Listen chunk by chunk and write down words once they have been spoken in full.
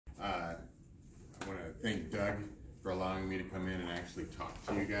thank Doug for allowing me to come in and actually talk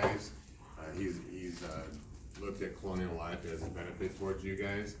to you guys. He's looked at Colonial Life as a benefit towards you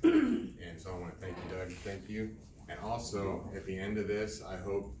guys, and so I want to thank you, Doug. Thank you. And also, at the end of this, I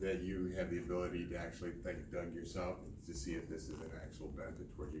hope that you have the ability to actually thank Doug yourself to see if this is an actual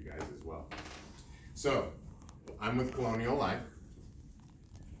benefit towards you guys as well. So, I'm with Colonial Life.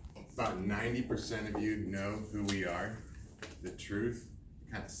 About 90% of you know who we are. The truth,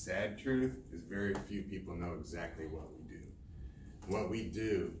 the kind of sad truth, is very few people know exactly what we do. What we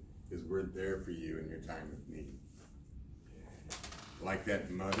do is we're there for you in your time of need. Like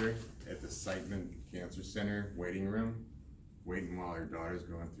that mother at the Siteman Cancer Center waiting room, waiting while her daughter's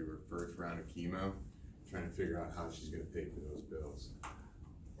going through her first round of chemo, trying to figure out how she's going to pay for those bills.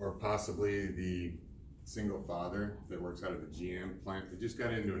 Or possibly the single father that works out of the GM plant that just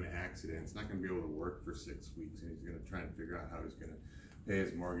got into an accident. It's not going to be able to work for 6 weeks, and he's going to try and figure out how he's going to pay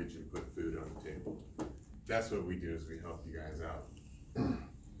his mortgage and put food on the table. That's what we do, is we help you guys out.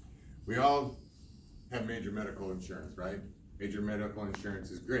 We all have major medical insurance, right? Major medical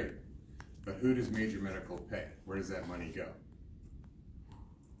insurance is great, but who does major medical pay? Where does that money go?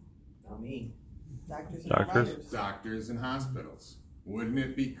 Not me. Doctors and hospitals. Wouldn't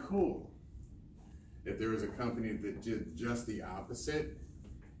it be cool if there was a company that did just the opposite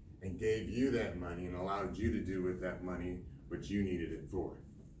and gave you that money and allowed you to do with that money what you needed it for?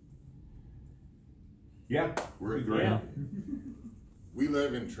 Yeah, we're great. Yeah. We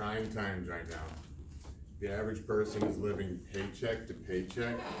live in trying times right now. The average person is living paycheck to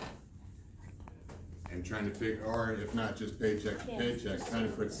paycheck and trying to figure, or if not just paycheck to paycheck, trying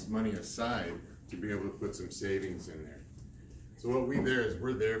to put money aside to be able to put some savings in there. So what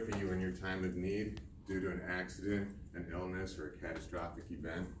we're there for you in your time of need due to an accident, an illness, or a catastrophic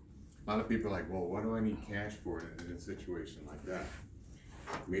event. A lot of people are like, well, what do I need cash for in a situation like that?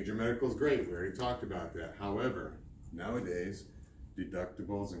 Major medical is great, we already talked about that. However, nowadays,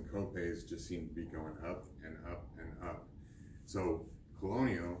 deductibles and copays just seem to be going up and up and up. So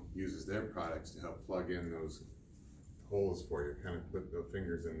Colonial uses their products to help plug in those holes for you, kind of put the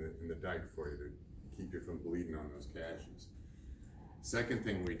fingers in the dike for you to keep you from bleeding on those cashes. Second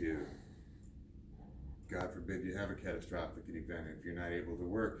thing we do, God forbid you have a catastrophic event, if you're not able to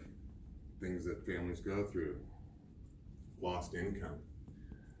work, things that families go through, lost income.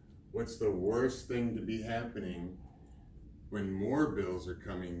 What's the worst thing to be happening when more bills are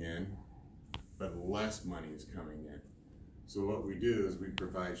coming in, but less money is coming in? So what we do is we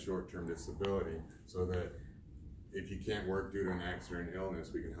provide short-term disability so that if you can't work due to an accident or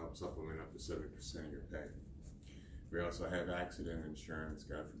illness, we can help supplement up to 70% of your pay. We also have accident insurance.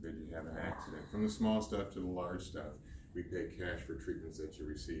 God forbid you have an accident. From the small stuff to the large stuff, we pay cash for treatments that you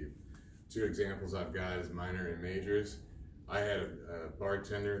receive. Two examples I've got is minor and majors. I had a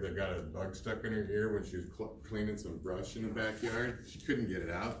bartender that got a bug stuck in her ear when she was cleaning some brush in the backyard. She couldn't get it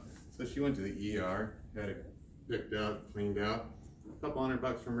out, so she went to the ER, had it picked out, cleaned out. A couple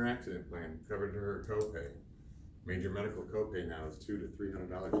 $100 from her accident plan covered her copay. Major medical copay now is $200 to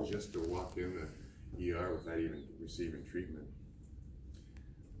 $300 just to walk in the ER without even receiving treatment.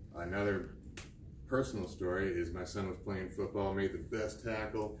 Another personal story is my son was playing football, made the best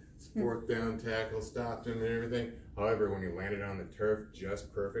tackle, fourth down tackle, stopped him and everything. However, when he landed on the turf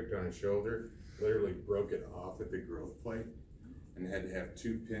just perfect on his shoulder, literally broke it off at the growth plate and had to have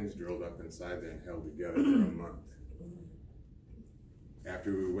 2 pins drilled up inside there and held together for a month.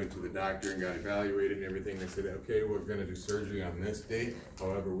 After we went to the doctor and got evaluated and everything, they said, okay, we're going to do surgery on this date.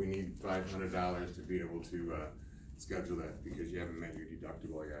 However, we need $500 to be able to schedule that because you haven't met your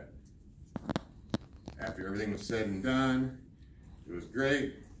deductible yet. After everything was said and done, it was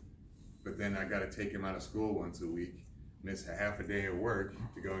great, but then I got to take him out of school once a week, miss a half a day of work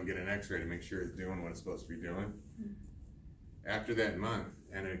to go and get an x-ray to make sure it's doing what it's supposed to be doing. After that month,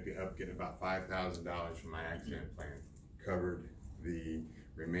 I ended up getting about $5,000 from my accident plan. Covered the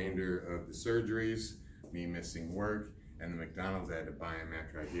remainder of the surgeries, me missing work, and the McDonald's I had to buy him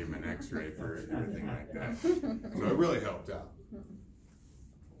after I gave him an x-ray for everything like that. So it really helped out.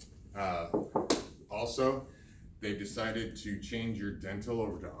 Also, they decided to change your dental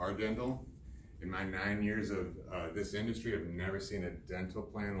over to our dental. In my 9 years of this industry, I've never seen a dental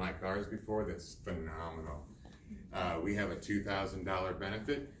plan like ours before that's phenomenal. We have a $2,000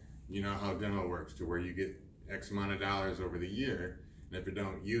 benefit. You know how dental works, to where you get X amount of dollars over the year, and if you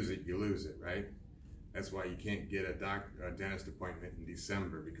don't use it, you lose it, right? That's why you can't get a dentist appointment in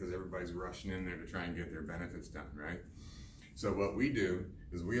December, because everybody's rushing in there to try and get their benefits done, right? So what we do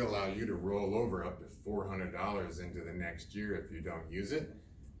is we allow you to roll over up to $400 into the next year if you don't use it.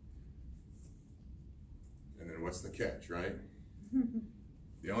 And then what's the catch, right?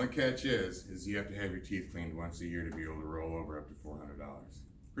 The only catch is you have to have your teeth cleaned once a year to be able to roll over up to $400.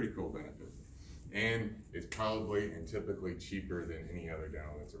 Pretty cool benefit. And it's probably and typically cheaper than any other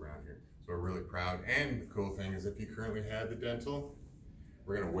dental that's around here. So we're really proud. And the cool thing is if you currently have the dental,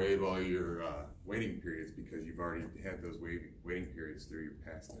 we're gonna waive all your waiting periods because you've already had those waiting periods through your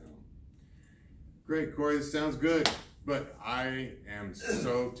past dental. Great, Corey, this sounds good, but I am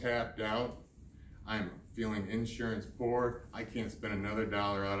so tapped out. I'm feeling insurance poor. I can't spend another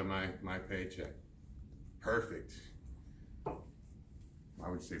dollar out of my paycheck. Perfect. Why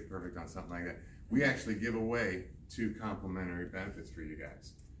would you say perfect on something like that? We actually give away 2 complimentary benefits for you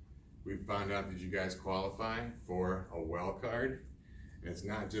guys. We found out that you guys qualify for a well card. And it's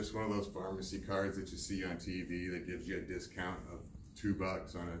not just one of those pharmacy cards that you see on TV that gives you a discount of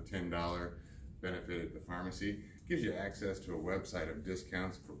 $2 on a $10 benefit at the pharmacy. It gives you access to a website of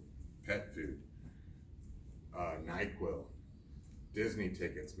discounts for pet food, NyQuil, Disney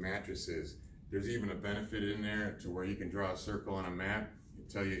tickets, mattresses. There's even a benefit in there to where you can draw a circle on a map and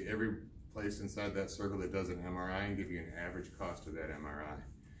tell you every place inside that circle that does an MRI and give you an average cost of that MRI.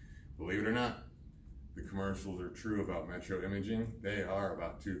 Believe it or not, the commercials are true about Metro Imaging. They are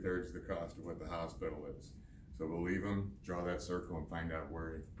about 2/3 of the cost of what the hospital is. So believe them, draw that circle and find out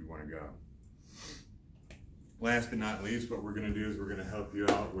where you want to go. Last but not least, what we're going to do is we're going to help you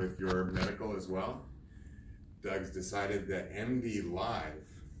out with your medical as well. Doug's decided that MD Live,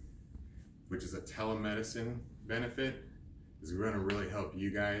 which is a telemedicine benefit, is going to really help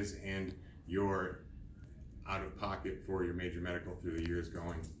you guys and your out-of-pocket for your major medical through the years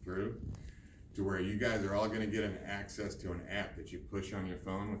going through, to where you guys are all going to get an access to an app that you push on your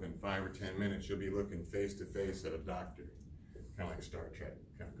phone. Within 5 or 10 minutes, you'll be looking face-to-face at a doctor, kind of like Star Trek,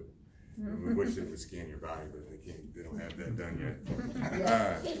 kind of cool. We wish it would scan your body, but they don't have that done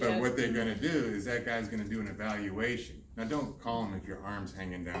yet. But what they're going to do is that guy's going to do an evaluation. Now, don't call him if your arm's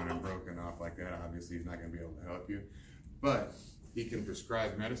hanging down and broken off like that. Obviously, he's not going to be able to help you. But he can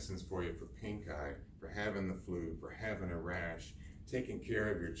prescribe medicines for you for pink eye, for having the flu, for having a rash, taking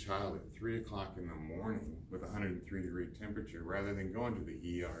care of your child at 3 o'clock in the morning with 103-degree temperature rather than going to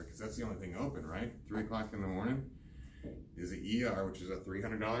the ER, because that's the only thing open, right? 3 o'clock in the morning is the ER, which is a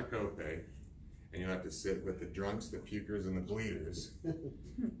 $300 copay, and you'll have to sit with the drunks, the pukers, and the bleeders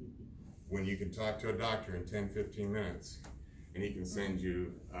when you can talk to a doctor in 10, 15 minutes, and he can send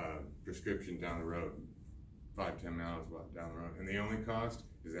you a prescription down the road, 5, 10 miles down the road, and the only cost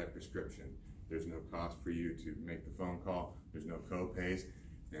is that prescription. There's no cost for you to make the phone call, there's no co-pays,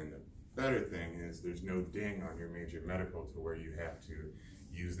 and the better thing is there's no ding on your major medical to where you have to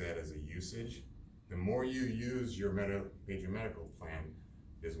use that as a usage. The more you use your major medical plan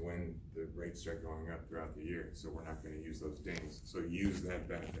is when the rates start going up throughout the year. So we're not going to use those dings. So use that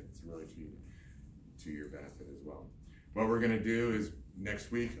benefit. It's really to your benefit as well. What we're going to do is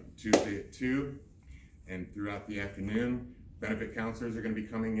next week, Tuesday at 2, and throughout the afternoon, benefit counselors are going to be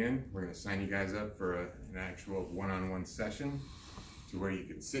coming in. We're going to sign you guys up for an actual one-on-one session to where you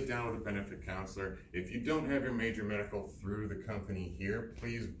can sit down with a benefit counselor. If you don't have your major medical through the company here,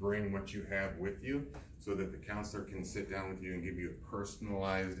 please bring what you have with you so that the counselor can sit down with you and give you a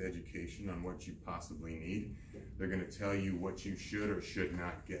personalized education on what you possibly need. They're going to tell you what you should or should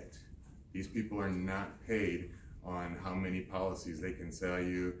not get. These people are not paid on how many policies they can sell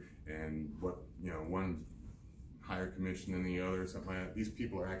you and what, one higher commission than the other or something like that. These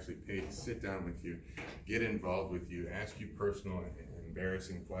people are actually paid to sit down with you, get involved with you, ask you personal and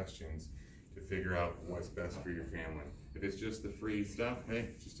embarrassing questions to figure out what's best for your family. If it's just the free stuff,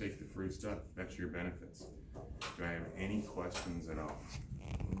 hey, just take the free stuff. That's your benefits. Do I have any questions at all?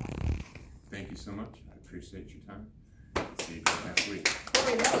 Thank you so much. I appreciate your time. See you next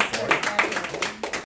week.